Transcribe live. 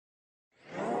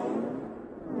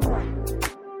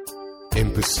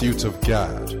In pursuit of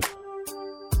God,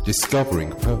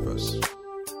 discovering purpose,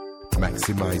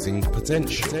 maximizing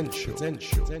potential.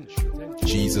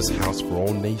 Jesus House for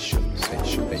All Nations.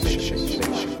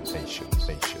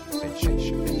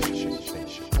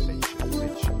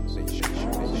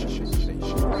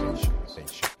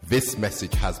 This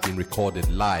message has been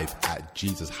recorded live at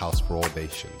Jesus House for All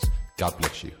Nations. God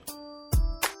bless you.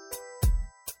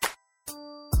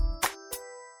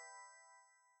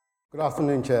 Good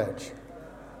afternoon, church.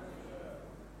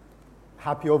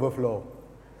 Happy overflow.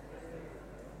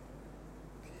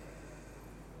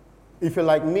 If you're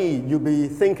like me, you'll be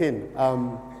thinking,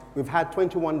 we've had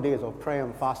 21 days of prayer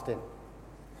and fasting.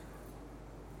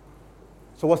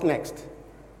 So what's next?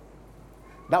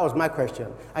 That was my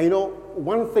question. And you know,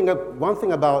 one thing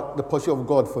about the pursuit of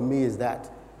God for me is that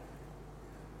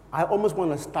I almost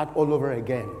want to start all over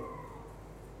again.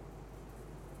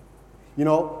 You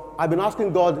know, I've been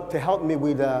asking God to help me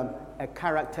with a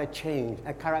character change,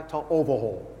 a character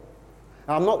overhaul.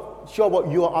 And I'm not sure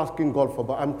what you're asking God for,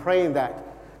 but I'm praying that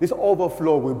this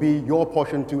overflow will be your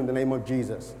portion too in the name of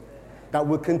Jesus. That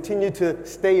we'll continue to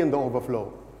stay in the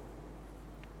overflow.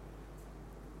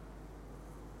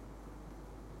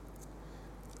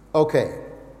 Okay.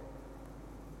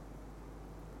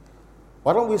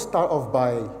 Why don't we start off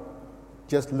by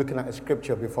just looking at a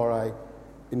scripture before I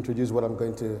introduce what I'm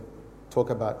going to talk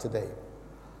about today.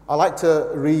 I'd like to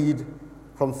read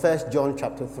from 1 John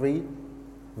chapter 3,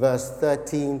 verse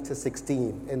 13 to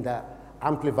 16 in the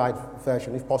Amplified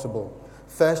version, if possible.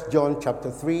 1 John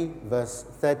chapter 3, verse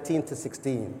 13 to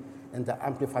 16 in the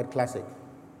Amplified Classic.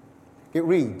 It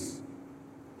reads,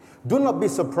 "Do not be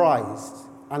surprised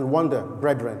and wonder,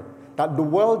 brethren, that the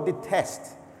world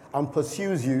detests and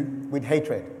pursues you with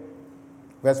hatred."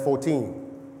 Verse 14,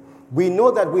 "We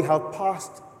know that we have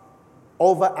passed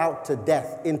over out to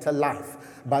death into life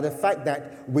by the fact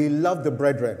that we love the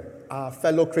brethren, our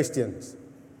fellow Christians.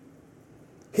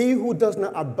 He who does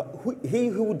not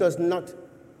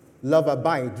love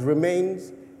abide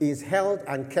remains, is held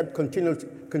and kept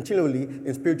continually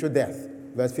in spiritual death."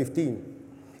 Verse 15,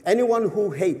 "Anyone who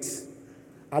hates,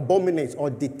 abominates, or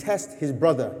detests his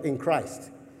brother in Christ,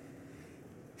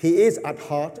 he is at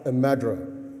heart a murderer.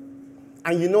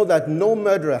 And you know that no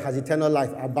murderer has eternal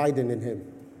life abiding in him."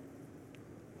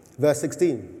 Verse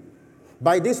 16,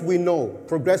 "By this we know,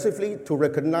 progressively to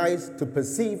recognize, to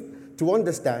perceive, to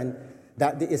understand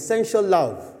that the essential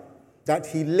love, that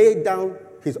he laid down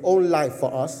his own life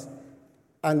for us,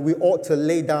 and we ought to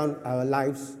lay down our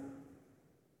lives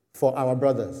for our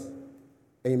brothers."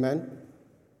 Amen.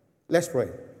 Let's pray.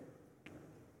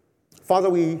 Father,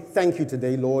 we thank you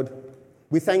today, Lord.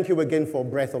 We thank you again for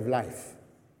breath of life.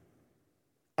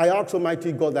 I ask,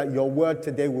 Almighty God, that your word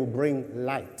today will bring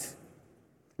light.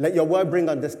 Let your word bring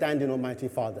understanding, Almighty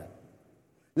Father.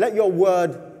 Let your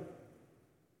word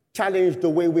challenge the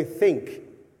way we think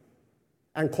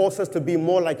and cause us to be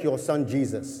more like your Son,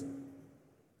 Jesus.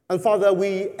 And Father,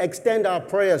 we extend our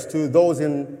prayers to those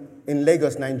in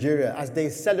Lagos, Nigeria, as they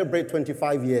celebrate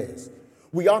 25 years.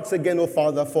 We ask again, oh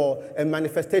Father, for a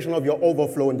manifestation of your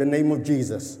overflow in the name of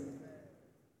Jesus.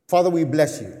 Father, we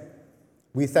bless you.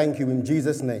 We thank you in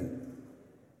Jesus' name.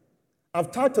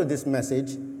 I've titled this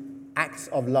message, Acts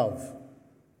of Love.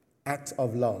 Acts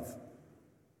of Love.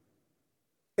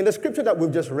 In the scripture that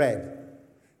we've just read,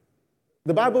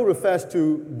 the Bible refers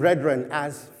to brethren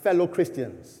as fellow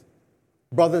Christians,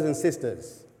 brothers and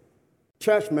sisters,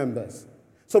 church members.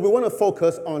 So we want to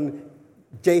focus on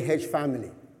JH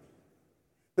family.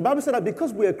 The Bible said that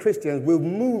because we are Christians, we've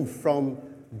moved from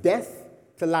death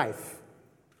to life.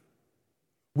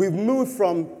 We've moved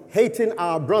from hating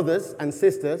our brothers and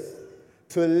sisters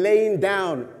to laying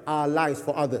down our lives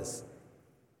for others.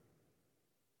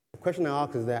 The question I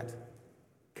ask is that,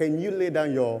 can you lay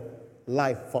down your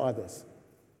life for others?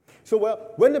 So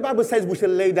when the Bible says we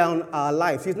should lay down our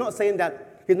lives, he's not saying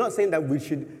that we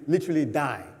should literally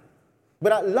die. But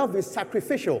that love is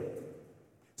sacrificial.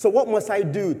 So what must I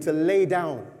do to lay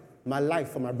down my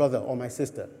life for my brother or my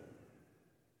sister?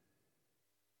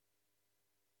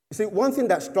 You see, one thing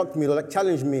that struck me, that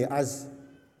challenged me as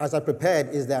I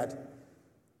prepared, is that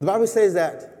the Bible says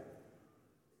that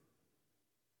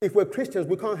if we're Christians,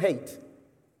 we can't hate.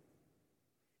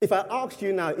 If I asked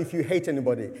you now if you hate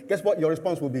anybody, guess what your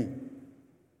response will be?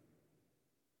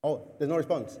 Oh, there's no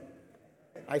response.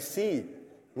 I see.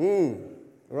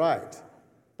 Right.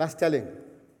 That's telling.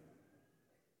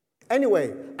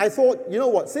 Anyway, I thought, you know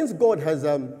what? Since God has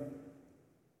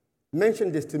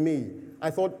mentioned this to me, I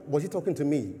thought, was he talking to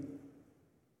me?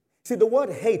 See, the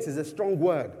word hate is a strong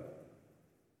word.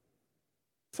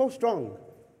 So strong.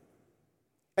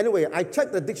 Anyway, I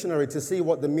checked the dictionary to see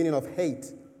what the meaning of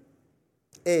hate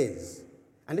is,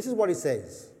 and this is what it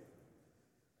says,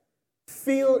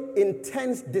 feel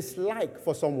intense dislike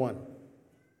for someone,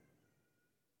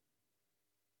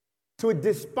 to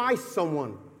despise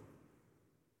someone,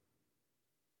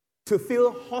 to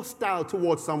feel hostile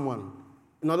towards someone.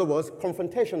 In other words,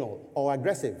 confrontational or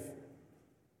aggressive.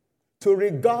 To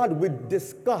regard with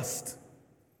disgust,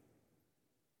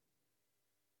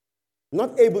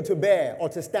 not able to bear or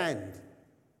to stand,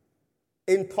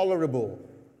 intolerable.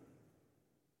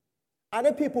 Are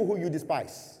there people who you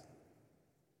despise?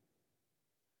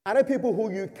 Are there people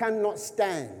who you cannot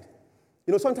stand?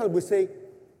 You know, sometimes we say,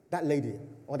 that lady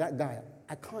or that guy,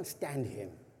 I can't stand him.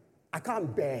 I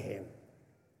can't bear him.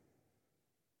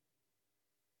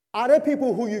 Are there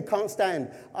people who you can't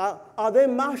stand? Are there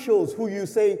marshals who you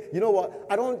say, you know what,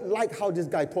 I don't like how this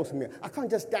guy talks to me. I can't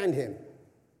just stand him.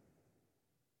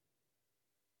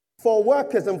 For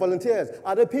workers and volunteers,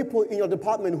 are there people in your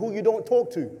department who you don't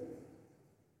talk to?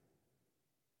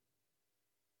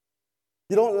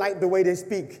 You don't like the way they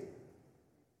speak.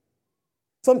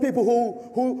 Some people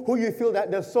who you feel that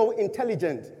they're so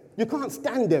intelligent, you can't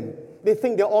stand them. They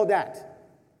think they're all that.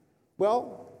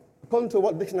 Well, according to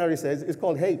what dictionary says, it's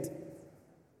called hate.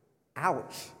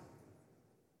 Ouch.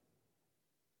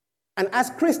 And as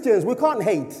Christians, we can't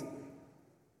hate.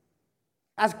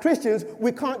 As Christians,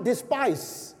 we can't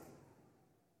despise.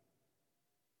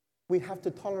 We have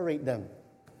to tolerate them.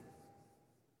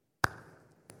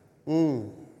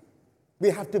 We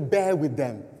have to bear with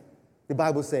them, the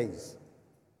Bible says.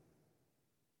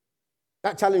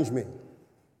 That challenged me.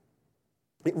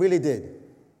 It really did.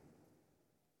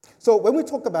 So when we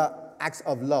talk about acts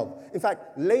of love, in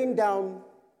fact, laying down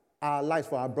our lives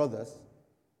for our brothers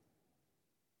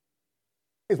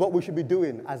is what we should be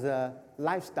doing as a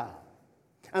lifestyle.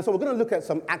 And so we're going to look at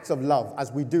some acts of love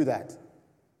as we do that.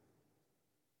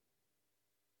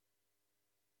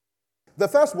 The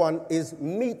first one is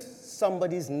meet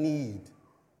somebody's need.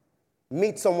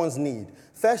 Meet someone's need.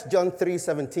 1 John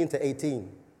 3:17 to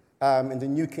 18 in the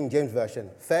New King James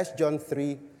Version. 1 John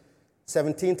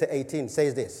 3:17 to 18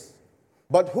 says this.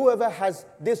 But whoever has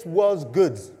this world's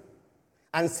goods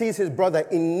and sees his brother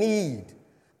in need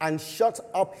and shuts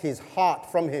up his heart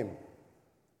from him,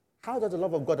 how does the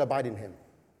love of God abide in him?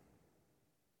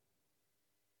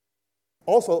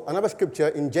 Also, another scripture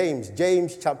in James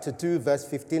chapter 2, verse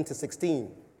 15 to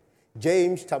 16.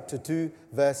 James chapter 2,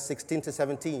 verse 16 to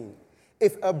 17.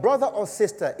 If a brother or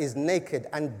sister is naked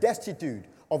and destitute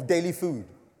of daily food,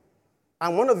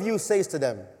 and one of you says to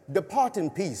them, depart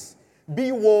in peace,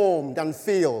 be warmed and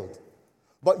filled,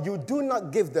 but you do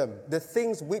not give them the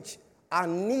things which are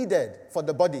needed for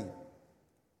the body,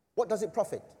 what does it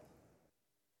profit?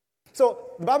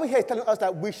 So the Bible here is telling us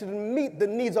that we should meet the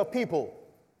needs of people.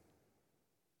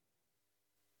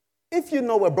 If you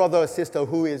know a brother or sister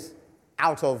who is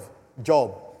out of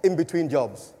job, in between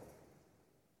jobs,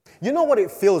 you know what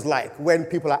it feels like when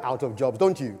people are out of jobs,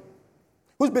 don't you?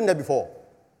 Who's been there before?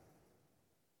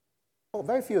 Oh,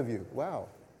 very few of you. Wow.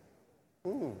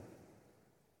 You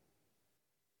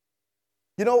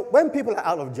know, when people are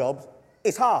out of jobs,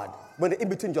 it's hard. When they're in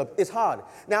between jobs, it's hard.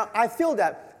 Now, I feel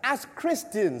that as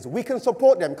Christians, we can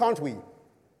support them, can't we?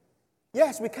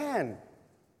 Yes, we can.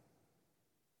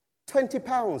 £20,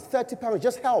 £30,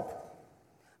 just help.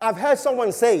 I've heard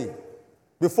someone say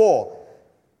before,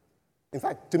 in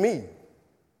fact, to me,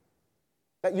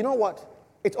 that you know what?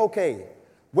 It's okay.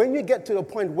 When you get to the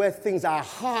point where things are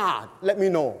hard, let me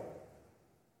know.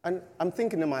 And I'm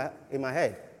thinking in my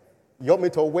head, you want me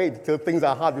to wait till things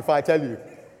are hard before I tell you?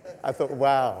 I thought,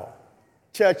 wow,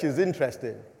 church is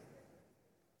interesting.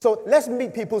 So let's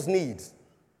meet people's needs.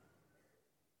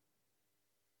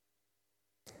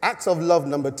 Acts of love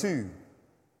number 2.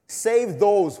 Save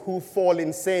those who fall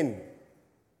in sin.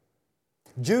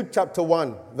 Jude chapter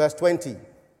 1, verse 20.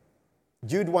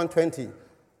 Jude 1:20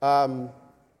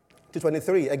 to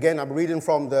 23. Again, I'm reading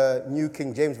from the New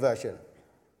King James Version.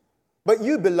 But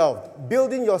you, beloved,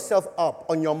 building yourself up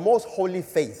on your most holy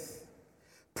faith,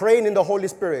 praying in the Holy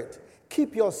Spirit,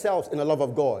 keep yourselves in the love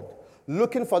of God,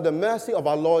 looking for the mercy of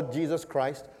our Lord Jesus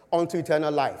Christ unto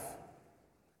eternal life.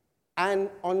 And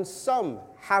on some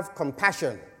have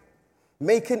compassion,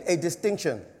 making a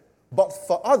distinction, but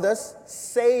for others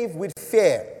save with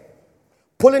fear,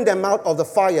 pulling them out of the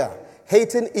fire,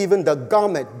 hating even the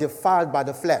garment defiled by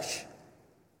the flesh.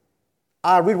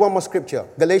 I'll read one more scripture,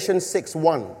 Galatians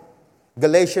 6:1.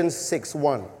 Galatians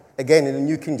 6:1, again in the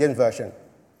New King James Version.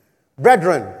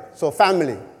 Brethren, so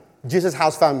family, Jesus'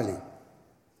 house family.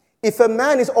 If a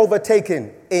man is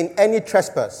overtaken in any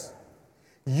trespass,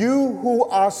 you who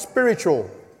are spiritual,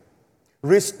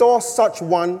 restore such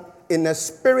one in a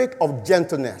spirit of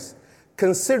gentleness,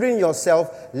 considering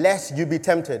yourself lest you be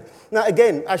tempted. Now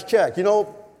again, as church,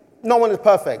 no one is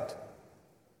perfect.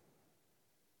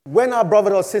 When our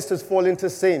brothers or sisters fall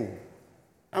into sin,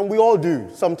 and we all do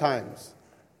sometimes,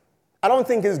 I don't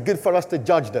think it's good for us to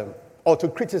judge them or to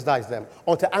criticize them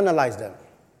or to analyze them.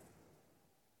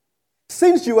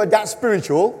 Since you are that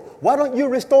spiritual, why don't you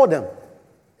restore them?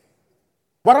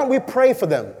 Why don't we pray for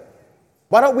them?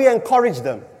 Why don't we encourage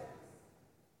them?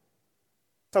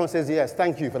 Someone says, yes,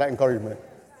 thank you for that encouragement.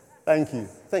 Thank you.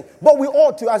 But we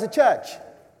ought to as a church.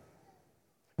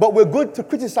 But we're good to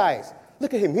criticize.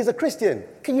 Look at him, he's a Christian.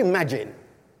 Can you imagine?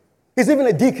 He's even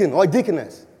a deacon or a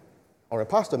deaconess. Or a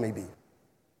pastor maybe.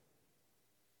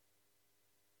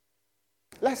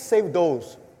 Let's save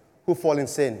those who fall in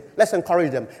sin. Let's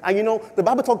encourage them. And the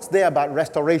Bible talks there about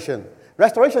restoration.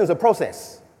 Restoration is a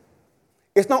process.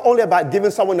 It's not only about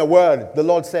giving someone a word, the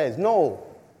Lord says. No.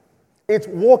 It's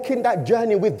walking that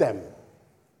journey with them.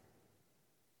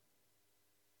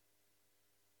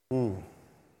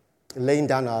 Laying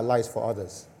down our lives for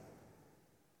others.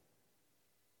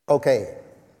 Okay.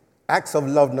 Acts of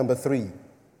love number 3.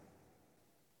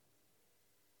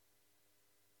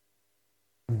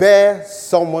 Bear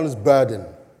someone's burden.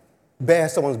 Bear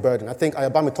someone's burden. I think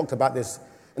Ayabami talked about this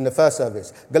in the first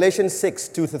service. Galatians 6,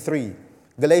 2-3.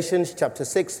 Galatians chapter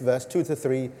 6, verse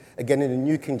 2-3, again in the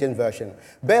New King James Version.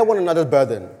 Bear one another's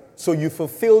burden, so you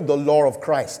fulfill the law of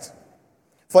Christ.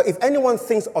 For if anyone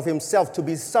thinks of himself to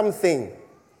be something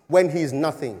when he is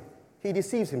nothing, he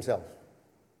deceives himself.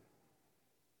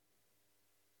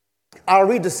 I'll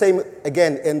read the same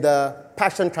again in the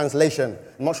Passion Translation.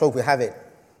 I'm not sure if we have it.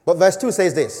 But verse 2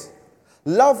 says this.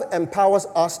 Love empowers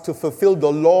us to fulfill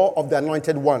the law of the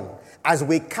Anointed One as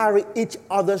we carry each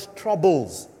other's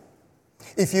troubles.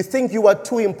 If you think you are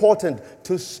too important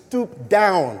to stoop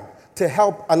down to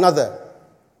help another,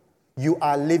 you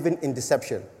are living in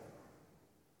deception.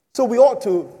 So we ought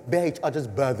to bear each other's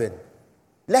burden.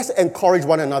 Let's encourage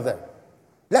one another.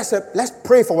 Let's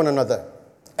pray for one another.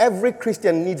 Every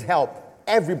Christian needs help.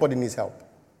 Everybody needs help.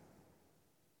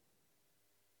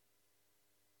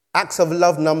 Acts of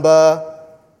love number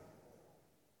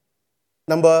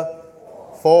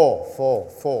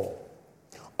 4.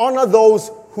 Honor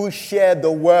those who share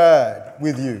the word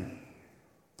with you.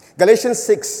 Galatians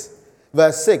 6,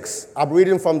 verse 6. I'm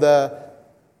reading from the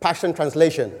Passion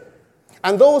Translation.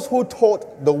 And those who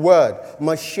taught the word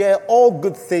must share all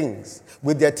good things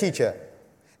with their teacher.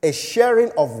 A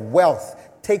sharing of wealth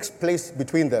takes place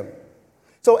between them.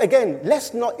 So again,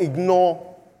 let's not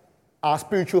ignore our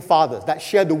spiritual fathers that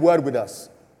share the word with us.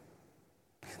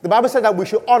 The Bible said that we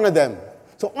should honor them.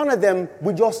 So honor them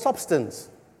with your substance.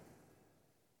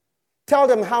 Tell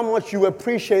them how much you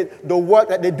appreciate the work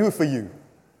that they do for you.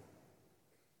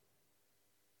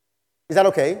 Is that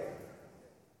okay?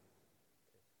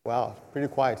 Wow, pretty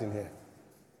quiet in here.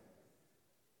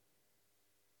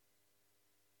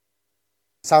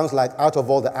 Sounds like out of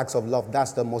all the acts of love,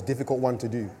 that's the most difficult one to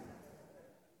do.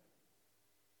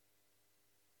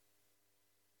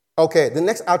 Okay, the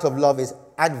next act of love is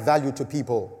add value to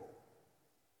people.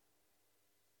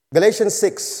 Galatians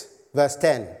 6, verse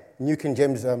 10, New King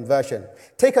James Version.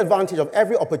 Take advantage of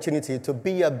every opportunity to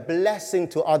be a blessing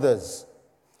to others,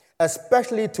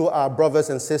 especially to our brothers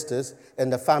and sisters in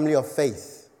the family of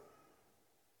faith.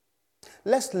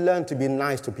 Let's learn to be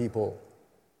nice to people.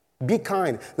 Be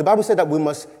kind. The Bible said that we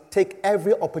must take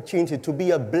every opportunity to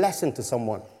be a blessing to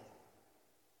someone.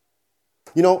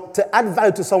 To add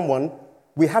value to someone,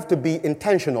 we have to be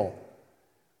intentional.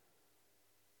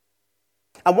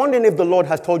 I'm wondering if the Lord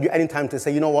has told you any time to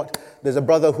say, you know what, there's a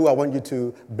brother who I want you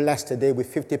to bless today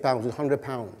with 50 pounds, with 100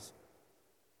 pounds.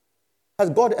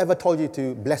 Has God ever told you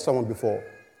to bless someone before?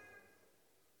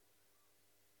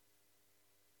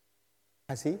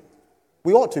 Has he?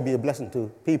 We ought to be a blessing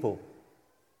to people.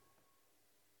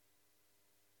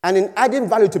 And in adding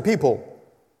value to people,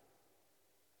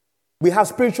 we have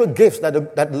spiritual gifts that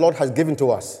the Lord has given to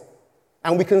us.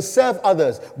 And we can serve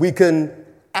others. We can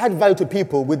add value to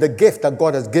people with the gift that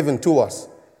God has given to us.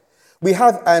 We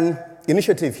have an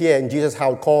initiative here in Jesus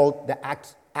House called the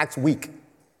Acts Week.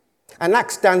 And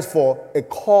ACT stands for a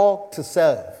call to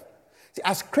serve. See,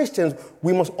 as Christians,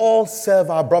 we must all serve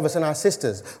our brothers and our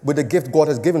sisters with the gift God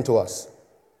has given to us.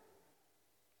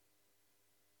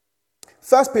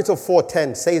 1 Peter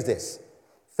 4:10 says this.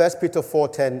 1 Peter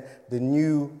 4:10, the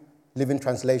New Living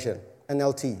Translation,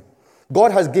 NLT.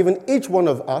 God has given each one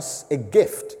of us a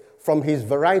gift from his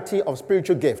variety of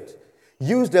spiritual gifts.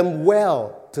 Use them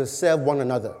well to serve one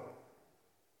another.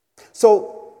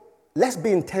 So let's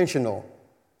be intentional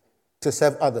to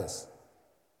serve others.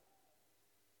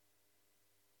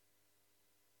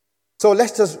 So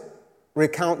let's just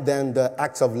recount then the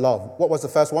acts of love. What was the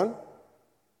first one?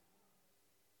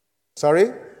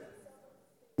 Sorry?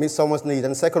 Meet someone's need.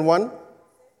 And the second one?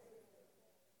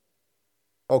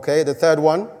 Okay, the third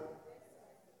one?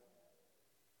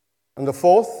 And the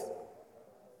fourth?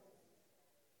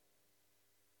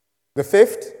 The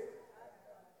fifth?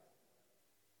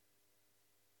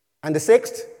 And the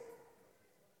sixth?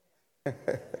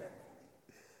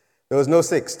 There was no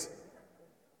sixth.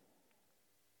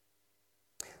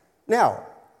 Now,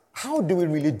 how do we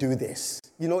really do this?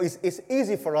 You know, it's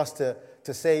easy for us to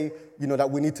say, you know, that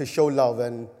we need to show love.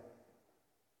 And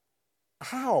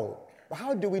how?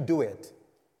 How do we do it?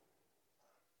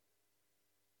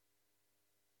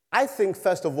 I think,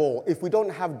 first of all, if we don't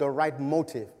have the right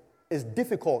motive, it's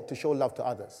difficult to show love to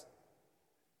others.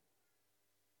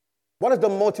 What is the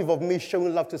motive of me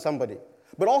showing love to somebody?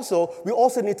 But also, we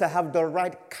also need to have the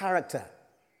right character.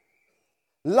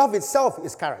 Love itself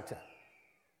is character.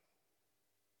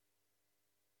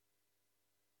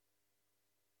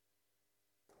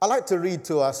 I'd like to read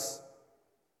to us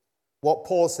what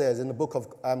Paul says in the book of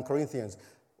Corinthians,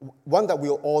 one that we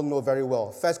all know very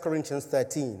well, 1 Corinthians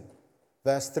 13,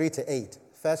 verse 3 to 8.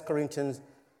 1 Corinthians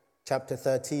chapter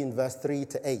 13, verse 3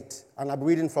 to 8. And I'm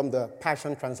reading from the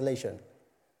Passion Translation.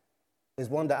 It's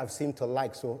one that I've seemed to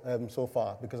like so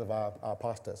far because of our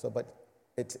pastor. But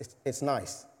it's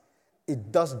nice.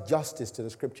 It does justice to the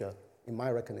scripture, in my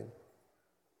reckoning.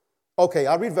 Okay,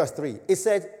 I'll read verse 3. It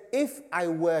says, if I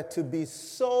were to be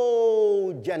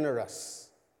so generous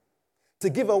to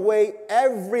give away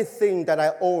everything that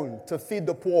I own to feed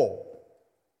the poor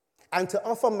and to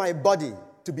offer my body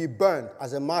to be burned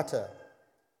as a martyr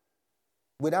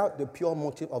without the pure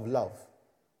motive of love,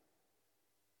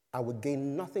 I would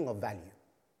gain nothing of value.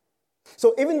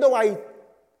 So even though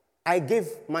I give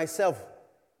myself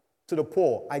to the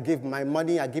poor, I give my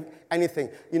money, I give anything,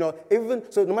 you know,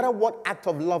 so no matter what act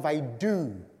of love I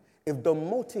do, if the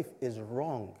motive is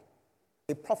wrong,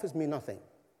 it profits me nothing.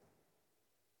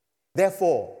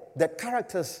 Therefore, the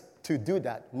characters to do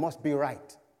that must be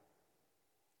right.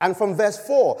 And from verse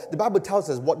 4, the Bible tells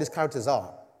us what these characters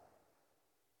are.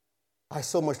 I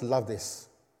so much love this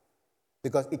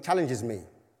because it challenges me.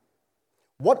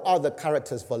 What are the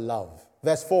characters for love?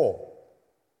 Verse 4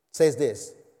 says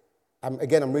this. I'm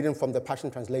reading from the Passion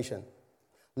Translation.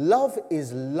 Love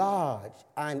is large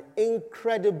and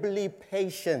incredibly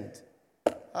patient.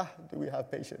 Do we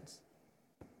have patience?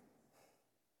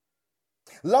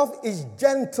 Love is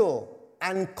gentle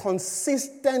and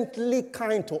consistently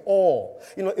kind to all.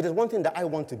 You know, it is one thing that I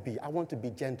want to be. I want to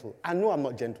be gentle. I know I'm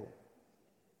not gentle.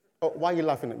 Oh, why are you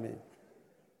laughing at me?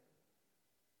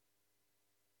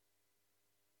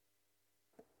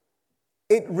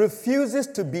 It refuses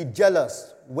to be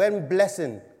jealous when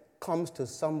blessing comes to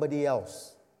somebody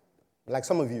else, like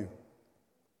some of you.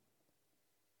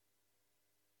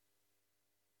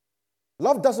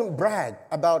 Love doesn't brag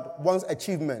about one's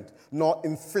achievement nor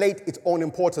inflate its own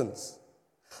importance.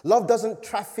 Love doesn't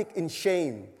traffic in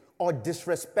shame or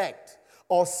disrespect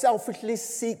or selfishly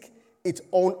seek its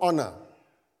own honor.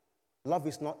 Love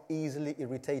is not easily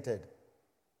irritated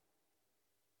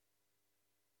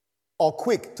or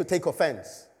quick to take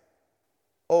offense.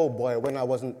 Oh boy, when I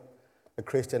wasn't a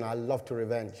Christian, I loved to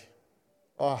revenge.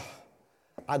 Oh,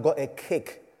 I got a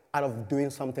kick out of doing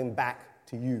something back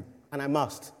to you, and I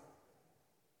must.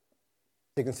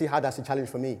 You can see how that's a challenge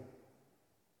for me.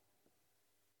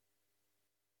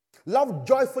 Love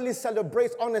joyfully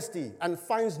celebrates honesty and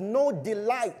finds no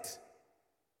delight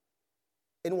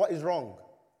in what is wrong.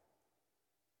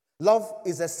 Love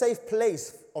is a safe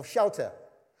place of shelter,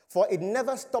 for it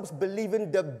never stops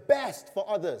believing the best for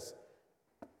others.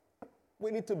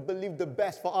 We need to believe the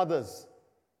best for others,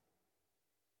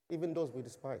 even those we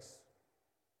despise.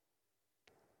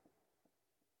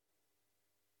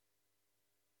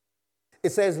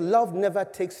 It says, love never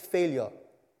takes failure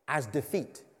as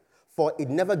defeat, for it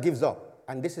never gives up.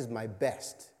 And this is my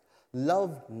best.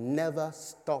 Love never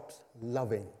stops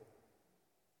loving.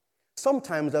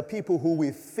 Sometimes there are people who we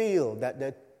feel that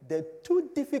they're too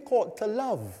difficult to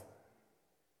love.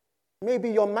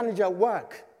 Maybe your manager at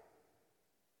work.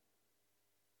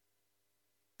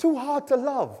 Too hard to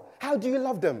love. How do you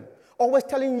love them? Always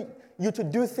telling you to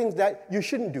do things that you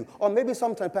shouldn't do. Or maybe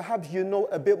sometimes perhaps you know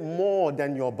a bit more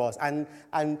than your boss and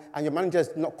your manager is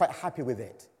not quite happy with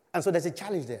it. And so there's a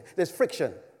challenge there. There's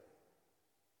friction.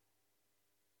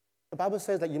 The Bible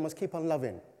says that you must keep on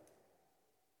loving.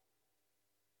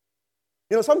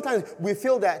 You know, sometimes we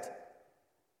feel that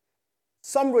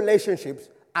some relationships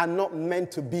are not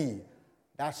meant to be.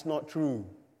 That's not true.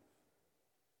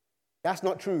 That's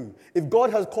not true. If God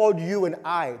has called you and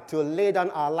I to lay down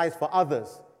our lives for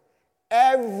others,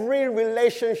 Every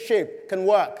relationship can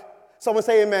work. Someone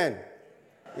say amen.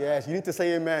 Yes, you need to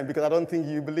say amen because I don't think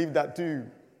you believe that too.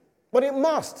 But it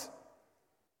must.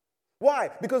 Why?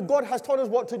 Because God has taught us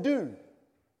what to do.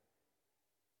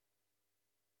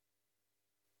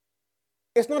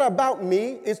 It's not about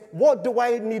me. It's what do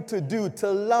I need to do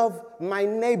to love my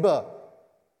neighbor?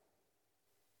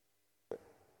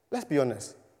 Let's be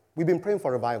honest. We've been praying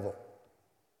for revival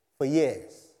for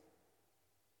years.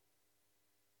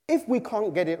 If we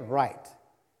can't get it right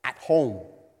at home,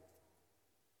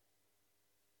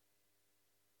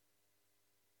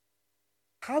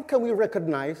 how can we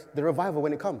recognize the revival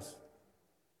when it comes?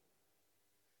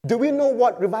 Do we know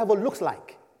what revival looks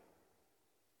like?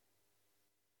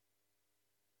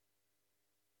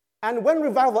 And when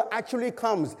revival actually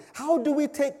comes, how do we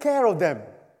take care of them?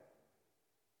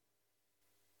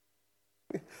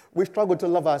 We struggle to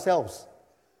love ourselves.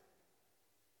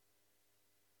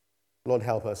 Lord,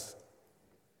 help us.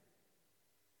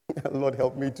 Lord,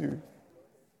 help me too.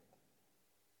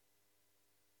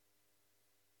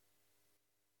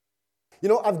 You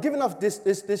know, I've given us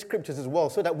these scriptures as well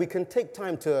so that we can take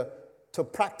time to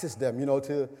practice them, you know,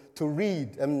 to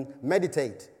read and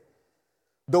meditate.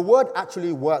 The word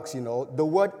actually works, you know. The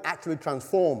word actually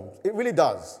transforms. It really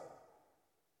does.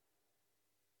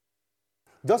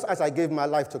 Just as I gave my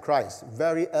life to Christ,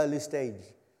 very early stage.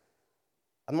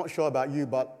 I'm not sure about you,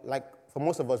 but like for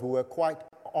most of us, we were quite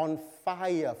on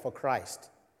fire for Christ.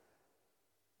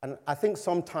 And I think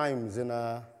sometimes in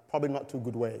a probably not too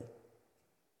good way.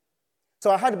 So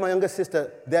I had my younger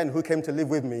sister then who came to live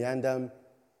with me, and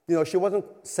you know, she wasn't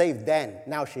saved then.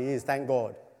 Now she is, thank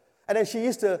God. And then she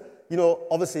used to, you know,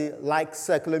 obviously like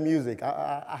secular music.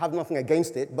 I have nothing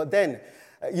against it, but then,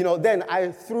 you know, then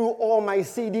I threw all my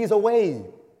CDs away.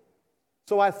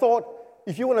 So I thought,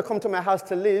 if you want to come to my house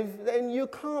to live, then you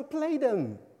can't play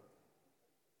them.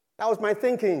 That was my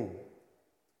thinking.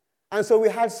 And so we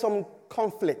had some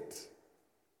conflict.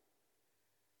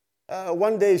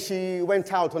 One day she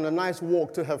went out on a nice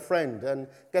walk to her friend, and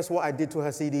guess what I did to her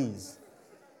CDs?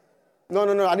 No,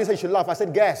 I didn't say you should laugh. I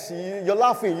said, guess. You're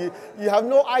laughing. You have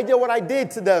no idea what I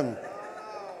did to them.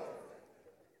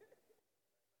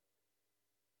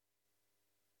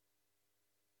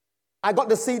 I got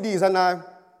the CDs and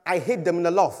I hid them in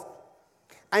the loft.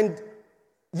 And,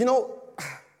 you know,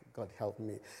 God help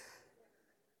me.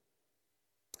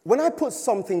 When I put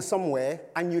something somewhere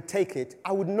and you take it,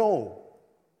 I would know.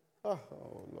 Oh,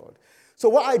 Lord. So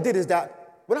what I did is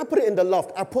that when I put it in the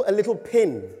loft, I put a little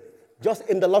pin just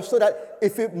in the loft so that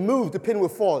if it moved, the pin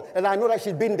would fall. And I know that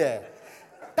she'd been there.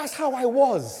 That's how I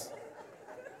was.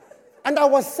 And I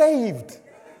was saved.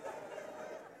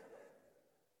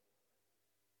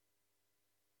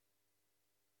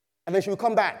 And then she would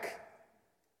come back,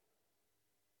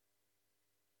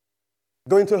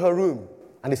 go into her room,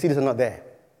 and the CDs are not there.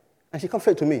 And she comes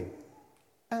straight to me.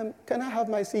 Can I have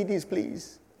my CDs,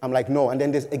 please? I'm like, no. And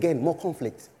then there's, again, more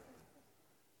conflict.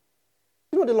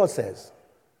 You know what the Lord says?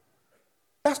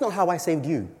 That's not how I saved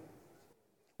you.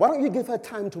 Why don't you give her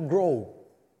time to grow?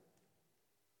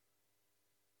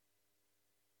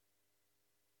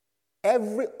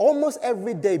 Almost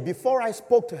every day, before I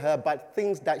spoke to her about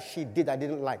things that she did I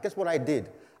didn't like, guess what I did?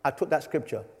 I took that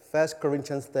scripture, 1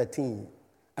 Corinthians 13,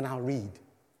 and I'll read.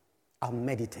 I'll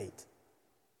meditate.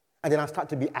 And then I'll start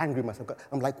to be angry myself.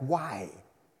 I'm like, why?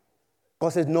 God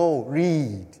says, no,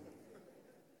 read.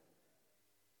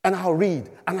 And I'll read,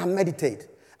 and I'll meditate.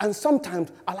 And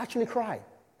sometimes I'll actually cry.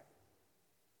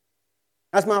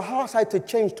 As my heart started to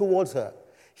change towards her,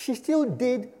 she still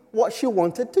did what she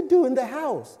wanted to do in the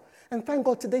house. And thank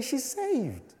God today she's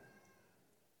saved.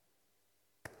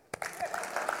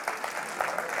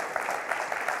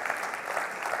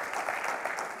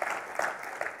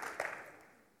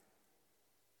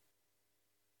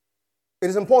 It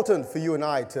is important for you and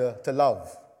I to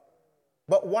love.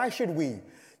 But why should we?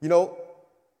 You know,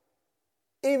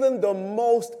 even the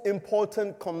most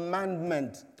important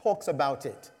commandment talks about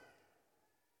it.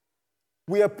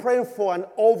 We are praying for an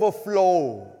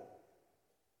overflow.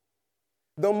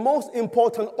 The most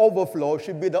important overflow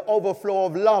should be the overflow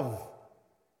of love.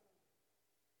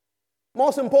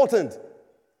 Most important.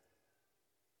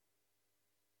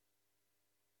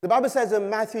 The Bible says in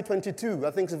Matthew 22,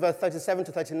 I think it's verse 37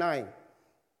 to 39,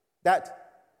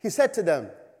 that he said to them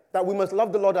that we must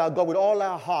love the Lord our God with all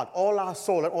our heart, all our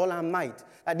soul, and all our might.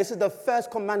 That this is the first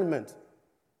commandment.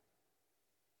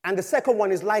 And the second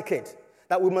one is like it,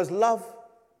 that we must love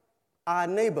our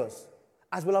neighbors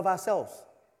as we love ourselves.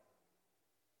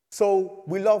 So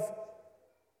we love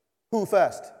who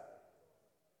first?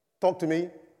 Talk to me.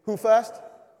 Who first?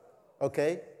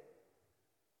 Okay.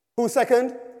 Who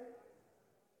second?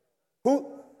 Who?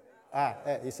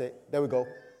 You say, there we go.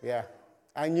 Yeah.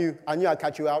 I knew I'd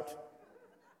catch you out.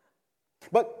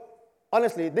 But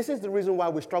honestly, this is the reason why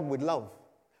we struggle with love.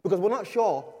 Because we're not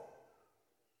sure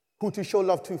who to show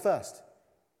love to first.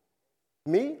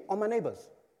 Me or my neighbors?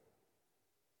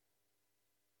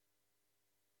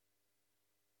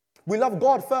 We love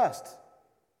God first.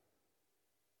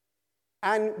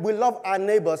 And we love our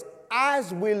neighbors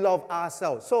as we love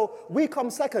ourselves. So we come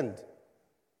second.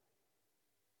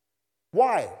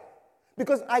 Why?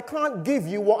 Because I can't give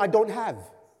you what I don't have.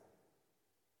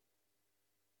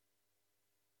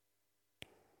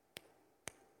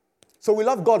 So we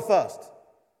love God first.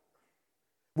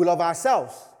 We love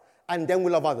ourselves, and then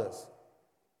we love others.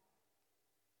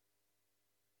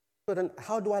 So then,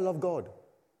 how do I love God?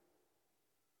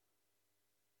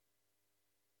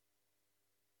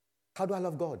 How do I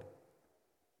love God?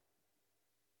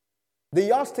 The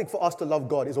yardstick for us to love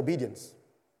God is obedience.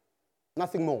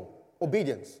 Nothing more.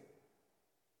 Obedience.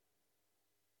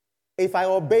 If I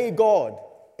obey God,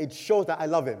 it shows that I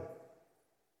love Him.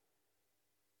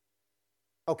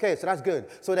 Okay, so that's good.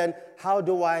 So then, how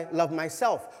do I love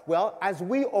myself? Well, as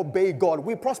we obey God,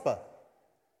 we prosper.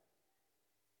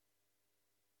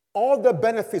 All the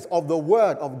benefits of the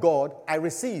Word of God, I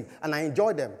receive and I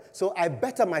enjoy them. So I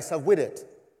better myself with it.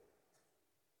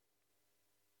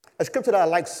 A scripture that I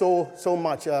like so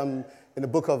much in the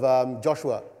book of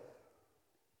Joshua,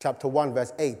 chapter 1,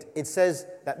 verse 8, it says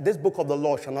that this book of the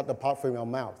law shall not depart from your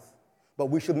mouth, but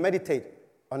we should meditate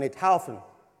on it how often?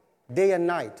 Day and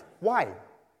night. Why?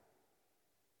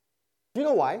 Do you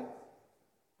know why?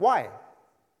 Why?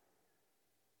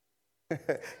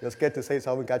 You're scared to say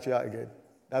something, catch you out again.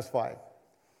 That's fine.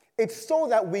 It's so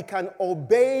that we can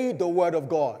obey the word of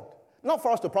God, not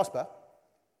for us to prosper.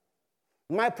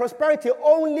 My prosperity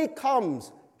only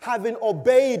comes having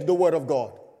obeyed the word of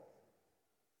God.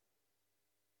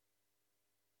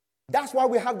 That's why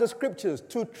we have the scriptures,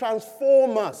 to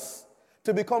transform us,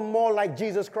 to become more like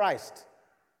Jesus Christ.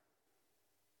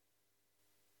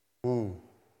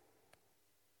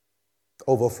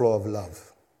 Overflow of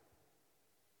love.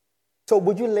 So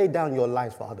would you lay down your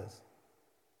lives for others?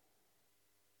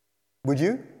 Would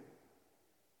you?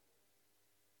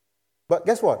 But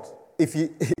guess what? If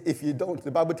you don't, the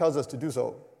Bible tells us to do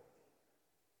so.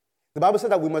 The Bible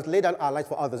says that we must lay down our lives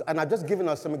for others. And I've just given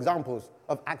us some examples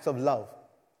of acts of love.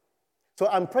 So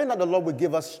I'm praying that the Lord will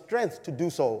give us strength to do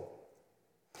so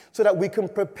that we can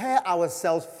prepare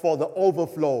ourselves for the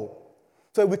overflow,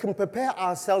 so we can prepare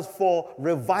ourselves for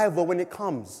revival when it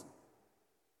comes.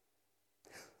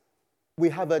 We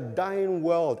have a dying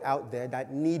world out there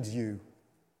that needs you.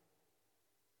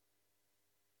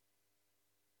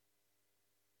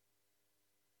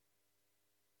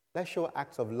 Let's show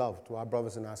acts of love to our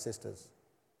brothers and our sisters.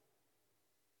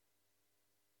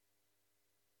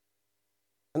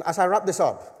 And as I wrap this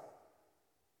up,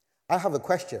 I have a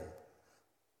question.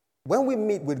 When we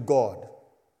meet with God,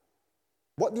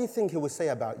 what do you think He will say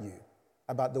about you,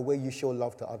 about the way you show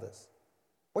love to others?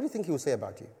 What do you think He will say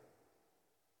about you?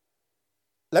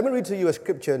 Let me read to you a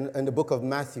scripture in the book of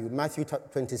Matthew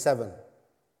 27,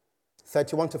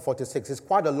 31 to 46. It's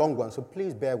quite a long one, so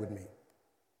please bear with me.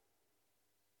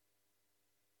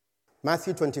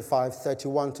 Matthew 25,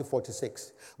 31 to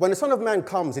 46. When the Son of Man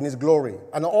comes in His glory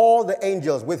and all the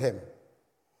angels with Him,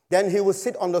 then He will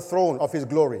sit on the throne of His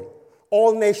glory.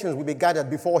 All nations will be gathered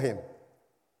before Him,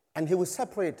 and He will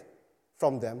separate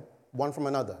from them one from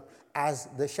another, as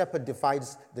the shepherd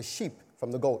divides the sheep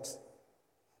from the goats.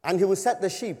 And He will set the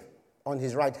sheep on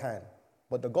His right hand,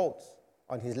 but the goats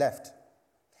on His left.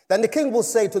 Then the King will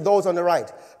say to those on the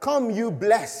right, "Come, you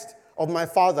blessed of my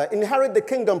Father, inherit the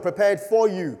kingdom prepared for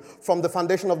you from the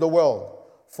foundation of the world.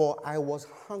 For I was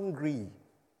hungry,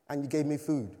 and you gave me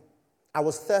food. I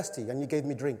was thirsty, and you gave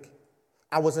me drink.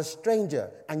 I was a stranger,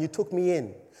 and you took me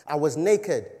in. I was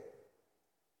naked,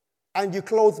 and you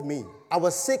clothed me. I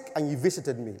was sick, and you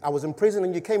visited me. I was in prison,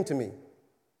 and you came to me."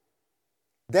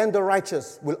 Then the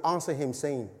righteous will answer Him,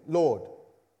 saying, "Lord,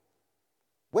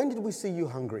 when did we see you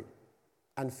hungry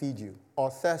and feed you, or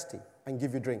thirsty and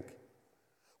give you drink?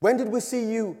 When did we see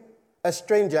you a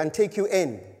stranger and take you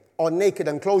in, or naked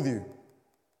and clothe you?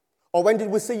 Or when did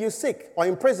we see you sick or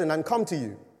in prison and come to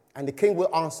you?" And the King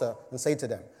will answer and say to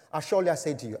them, "Surely I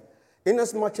say to you,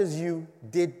 inasmuch as you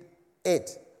did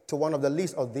it to one of the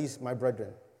least of these, my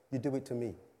brethren, you do it to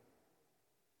me."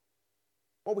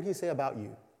 What would He say about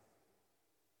you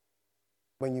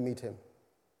when you meet Him?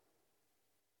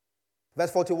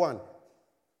 Verse 41.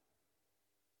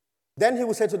 Then He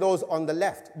will say to those on the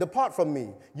left, "Depart from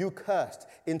me, you cursed,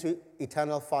 into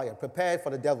eternal fire, prepared for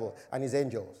the devil and his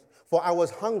angels. For I was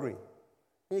hungry,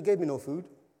 and you gave me no food.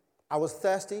 I was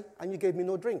thirsty, and you gave me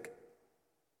no drink.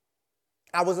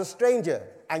 I was a stranger,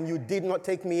 and you did not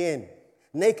take me in.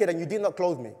 Naked, and you did not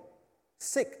clothe me.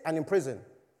 Sick and in prison,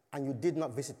 and you did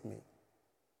not visit me.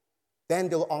 Then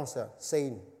they'll answer,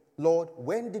 saying, Lord,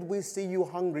 when did we see you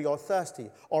hungry or thirsty,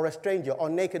 or a stranger, or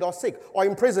naked, or sick, or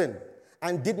in prison,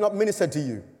 and did not minister to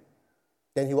you?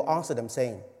 Then he will answer them,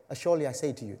 saying, surely I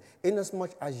say to you,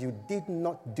 inasmuch as you did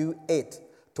not do it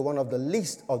to one of the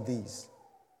least of these,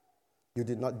 you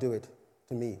did not do it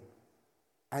to me.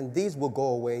 And these will go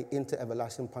away into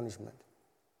everlasting punishment,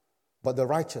 but the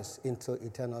righteous into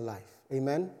eternal life.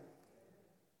 Amen?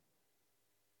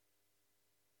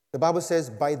 The Bible says,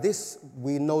 by this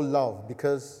we know love,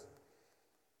 because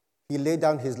he laid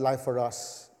down his life for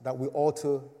us, that we ought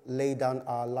to lay down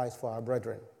our lives for our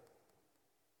brethren.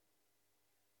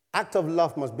 Act of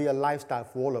love must be a lifestyle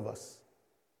for all of us.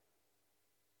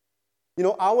 You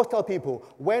know, I always tell people,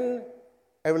 when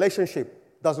a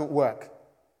relationship doesn't work,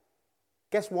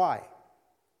 guess why?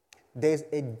 There's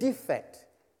a defect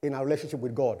in our relationship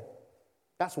with God.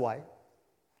 That's why.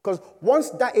 Because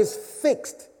once that is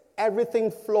fixed, everything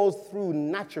flows through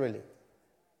naturally.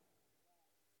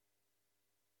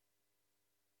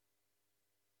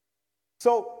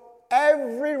 So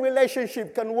every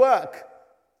relationship can work.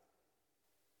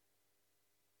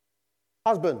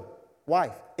 Husband,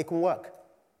 wife, it can work.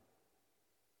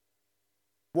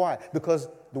 Why? Because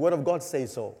the Word of God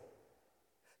says so.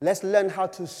 Let's learn how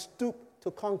to stoop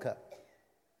to conquer,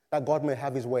 that God may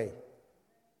have his way.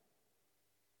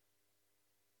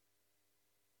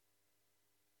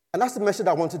 And that's the message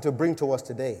I wanted to bring to us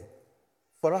today,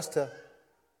 for us to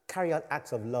carry out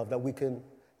acts of love, that we can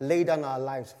lay down our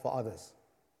lives for others.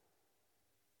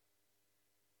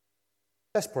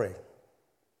 Let's pray.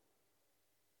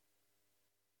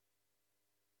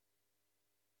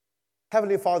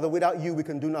 Heavenly Father, without you, we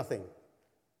can do nothing.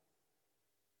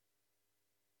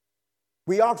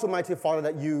 We ask, Almighty Father,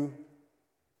 that you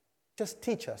just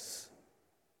teach us.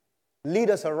 Lead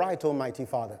us aright, Almighty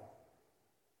Father.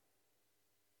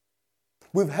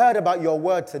 We've heard about your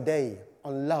word today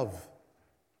on love.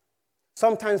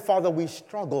 Sometimes, Father, we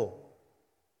struggle.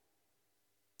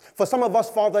 For some of us,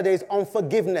 Father, there's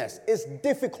unforgiveness. It's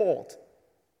difficult.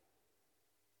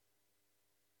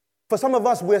 For some of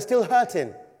us, we're still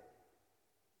hurting.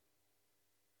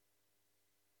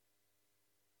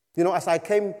 You know, as I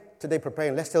came today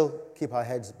preparing, let's still keep our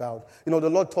heads bowed. You know, the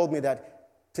Lord told me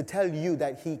that to tell you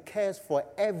that he cares for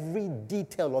every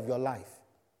detail of your life.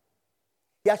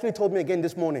 He actually told me again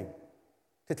this morning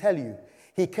to tell you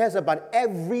he cares about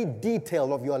every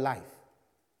detail of your life.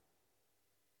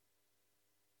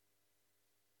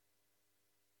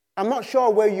 I'm not sure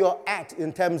where you're at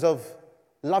in terms of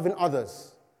loving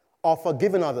others or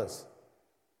forgiving others.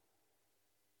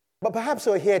 But perhaps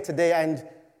you're here today and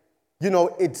you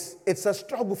know, it's a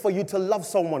struggle for you to love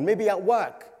someone, maybe at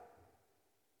work.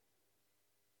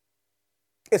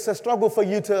 It's a struggle for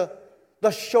you to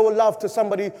just show love to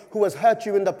somebody who has hurt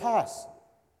you in the past.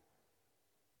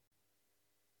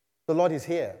 The Lord is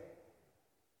here.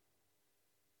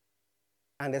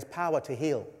 And there's power to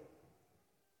heal.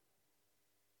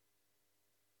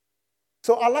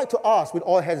 So I'd like to ask, with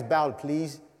all heads bowed,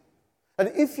 please,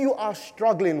 that if you are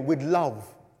struggling with love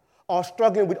or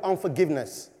struggling with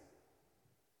unforgiveness,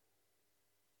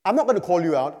 I'm not going to call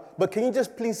you out, but can you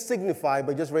just please signify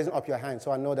by just raising up your hand so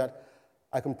I know that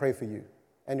I can pray for you?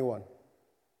 Anyone?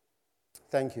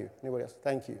 Thank you. Anybody else?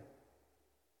 Thank you.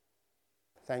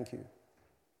 Thank you.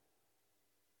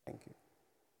 Thank you.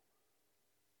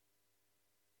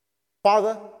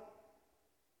 Father,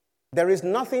 there is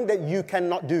nothing that you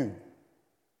cannot do.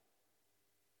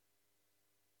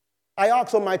 I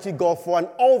ask, Almighty God, for an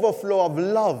overflow of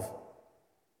love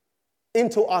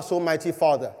into us, Almighty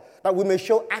Father, that we may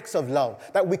show acts of love,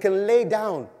 that we can lay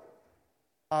down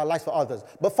our lives for others.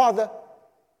 But Father,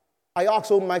 I ask,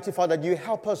 Almighty Father, that you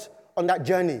help us on that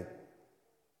journey.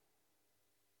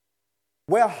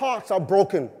 Where hearts are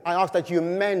broken, I ask that you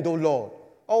mend, O Lord.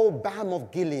 O Balm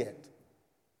of Gilead,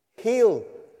 heal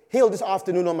this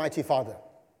afternoon, Almighty Father.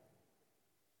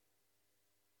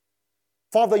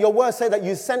 Father, your word said that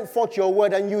you sent forth your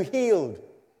word and you healed.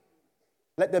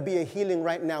 Let there be a healing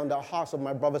right now in the hearts of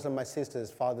my brothers and my sisters,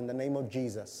 Father, in the name of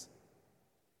Jesus.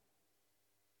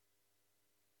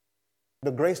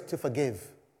 The grace to forgive,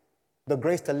 the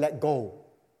grace to let go.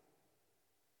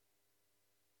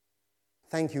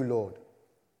 Thank you, Lord.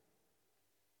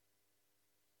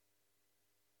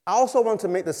 I also want to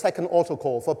make the second altar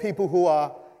call for people who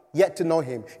are yet to know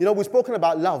him. You know, we've spoken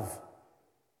about love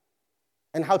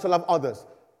and how to love others.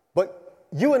 But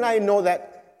you and I know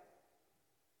that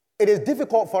it is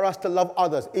difficult for us to love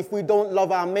others if we don't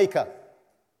love our Maker.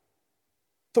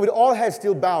 So with all heads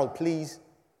still bowed, please.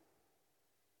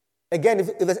 Again,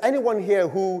 if there's anyone here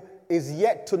who is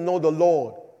yet to know the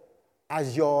Lord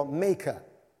as your maker,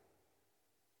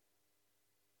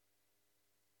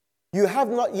 you have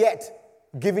not yet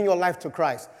given your life to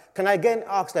Christ, can I again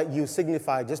ask that you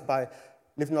signify just by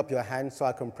lifting up your hand so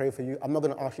I can pray for you? I'm not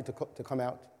going to ask you to come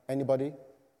out. Anybody?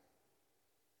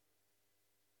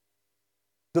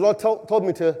 The Lord told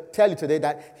me to tell you today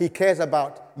that He cares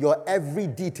about your every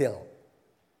detail.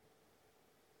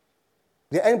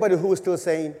 Is there anybody who is still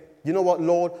saying, you know what,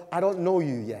 Lord, I don't know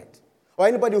you yet? Or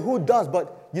anybody who does,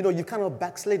 but you kind of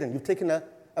backslidden. You've taken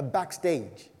a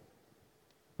backstage.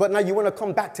 But now you want to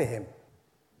come back to Him.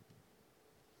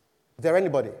 Is there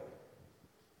anybody?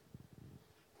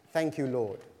 Thank you,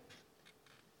 Lord.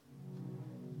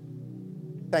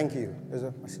 Thank you.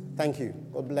 Thank you.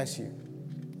 God bless you.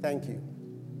 Thank you.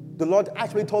 The Lord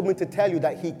actually told me to tell you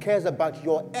that He cares about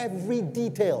your every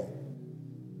detail.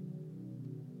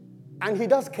 And He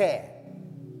does care.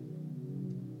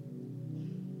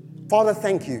 Father,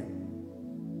 thank you.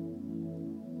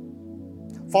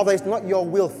 Father, it's not your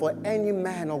will for any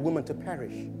man or woman to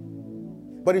perish,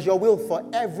 but it's your will for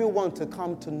everyone to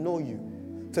come to know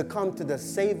you, to come to the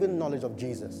saving knowledge of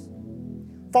Jesus.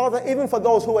 Father, even for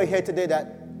those who are here today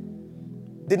that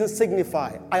didn't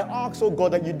signify, I ask, oh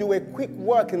God, that you do a quick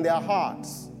work in their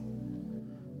hearts.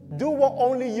 Do what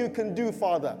only you can do,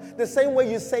 Father. The same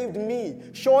way you saved me,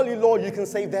 surely, Lord, you can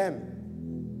save them.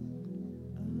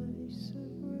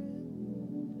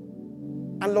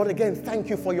 And Lord, again, thank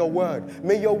you for your word.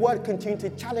 May your word continue to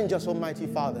challenge us, Almighty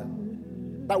Father,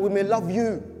 that we may love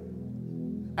you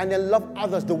and then love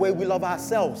others the way we love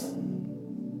ourselves.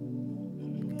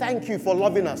 Thank you for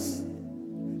loving us.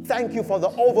 Thank you for the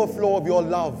overflow of your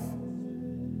love.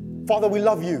 Father, we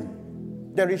love you.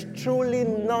 There is truly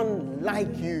none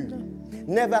like you.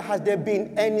 Never has there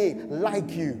been any like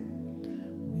you.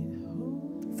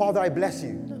 Father, I bless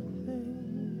you.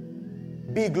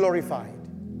 Be glorified.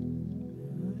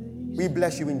 We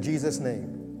bless you in Jesus'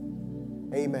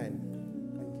 name. Amen.